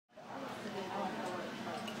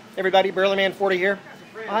Everybody, Burleyman 40 here.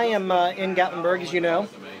 I am in Gatlinburg, as you know,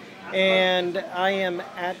 and I am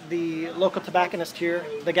at the local tobacconist here,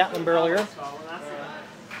 the Gatlinburlier.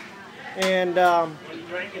 And I'll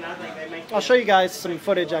show you guys some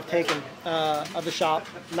footage I've taken of the shop.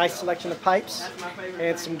 Nice selection of pipes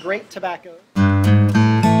and some great tobacco.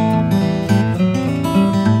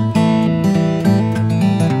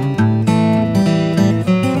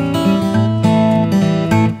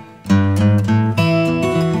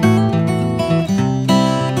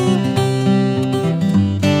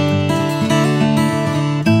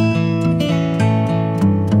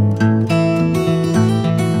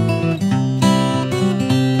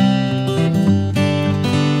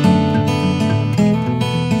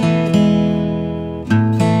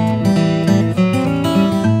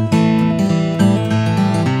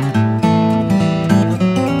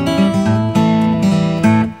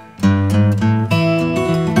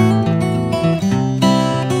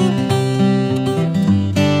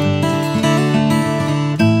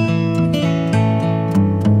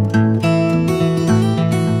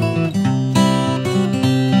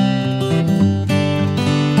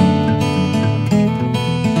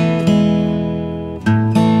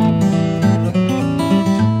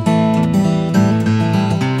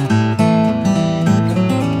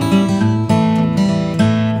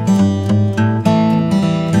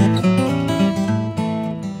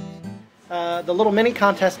 The little mini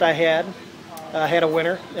contest I had a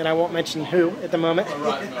winner, and I won't mention who at the moment,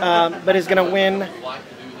 but is going to win.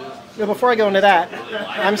 Before I go into that,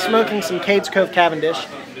 I'm smoking some Cades Cove Cavendish,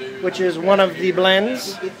 which is one of the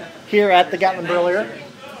blends here at the Gatlinburlier.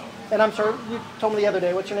 And I'm sorry, you told me the other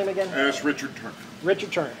day, what's your name again? It's Richard Turner.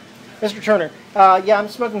 Richard Turner. Mr. Turner, yeah, I'm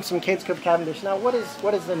smoking some Cades Cove Cavendish. Now, what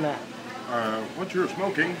is in that? What you're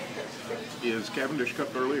smoking is Cavendish cut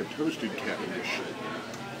early, a toasted Cavendish.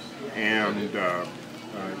 And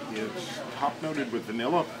it's top noted with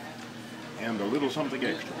vanilla and a little something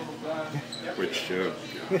extra, which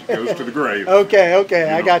goes to the grave. Okay,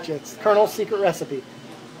 I got you. It's Colonel's secret recipe.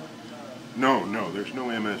 No, there's no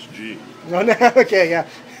MSG. No, okay, yeah.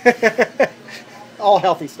 All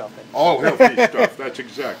healthy stuff then. All healthy stuff, that's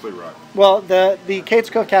exactly right. Well, the Cades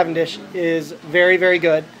Cove Cavendish is very, very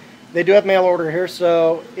good. They do have mail order here,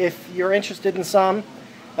 so if you're interested in some,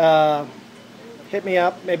 hit me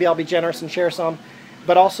up. Maybe I'll be generous and share some.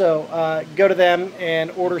 But also, go to them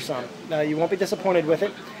and order some. You won't be disappointed with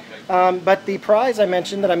it. But the prize I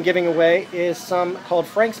mentioned that I'm giving away is some called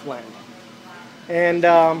Frank's Blend. And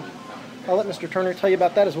I'll let Mr. Turner tell you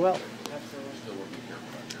about that as well.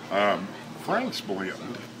 Frank's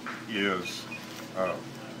Blend is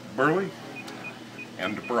burly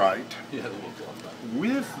and bright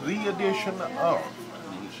with the addition of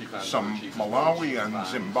some Malawi and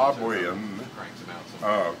Zimbabwean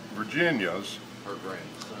Virginias.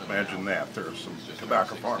 Imagine that. There are some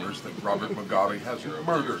tobacco farmers that Robert Mugabe hasn't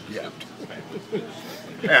murdered yet.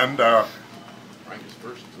 And,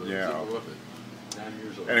 yeah.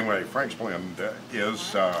 Anyway, Frank's Blend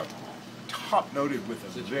is top noted with a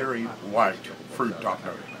very light fruit top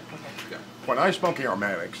note. When I smoke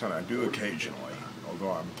aromatics, and I do occasionally,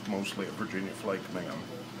 although I'm mostly a Virginia flake man,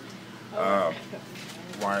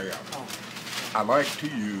 I like to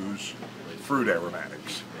use fruit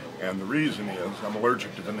aromatics. And the reason is I'm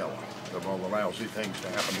allergic to vanilla, of all the lousy things to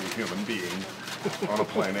happen to a human being on a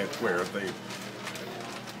planet where they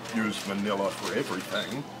use vanilla for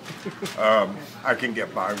everything. I can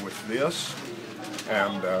get by with this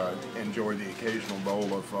and enjoy the occasional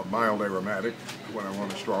bowl of mild aromatic when I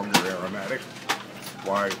want a stronger aromatic.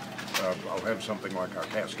 Why, I'll have something like our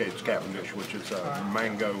Cascades Cavendish, which is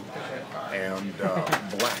mango and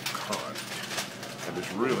black currant. And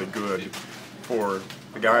it's really good for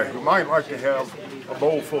the guy who might like to have a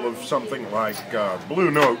bowl full of something like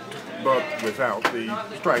Blue Note, but without the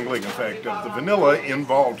strangling effect of the vanilla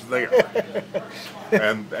involved there.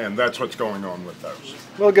 and that's what's going on with those.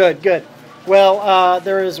 Well, good. Well,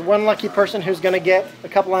 there is one lucky person who's going to get a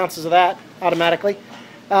couple ounces of that automatically.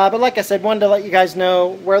 But like I said, wanted to let you guys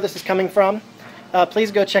know where this is coming from.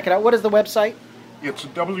 Please go check it out. What is the website? It's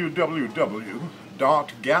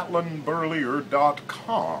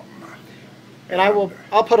www.gatlinburlier.com. And I'll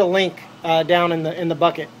put a link down in the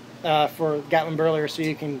bucket for Gatlinburlier, so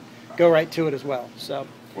you can go right to it as well. So.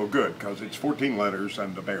 Well, good, because it's 14 letters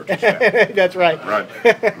and a bear to step. That's right. Right.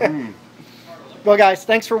 Well, guys,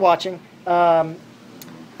 thanks for watching. I'll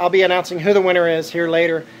be announcing who the winner is here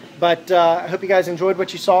later. But I hope you guys enjoyed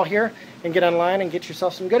what you saw here, and get online and get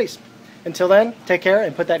yourself some goodies. Until then, take care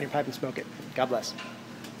and put that in your pipe and smoke it. God bless.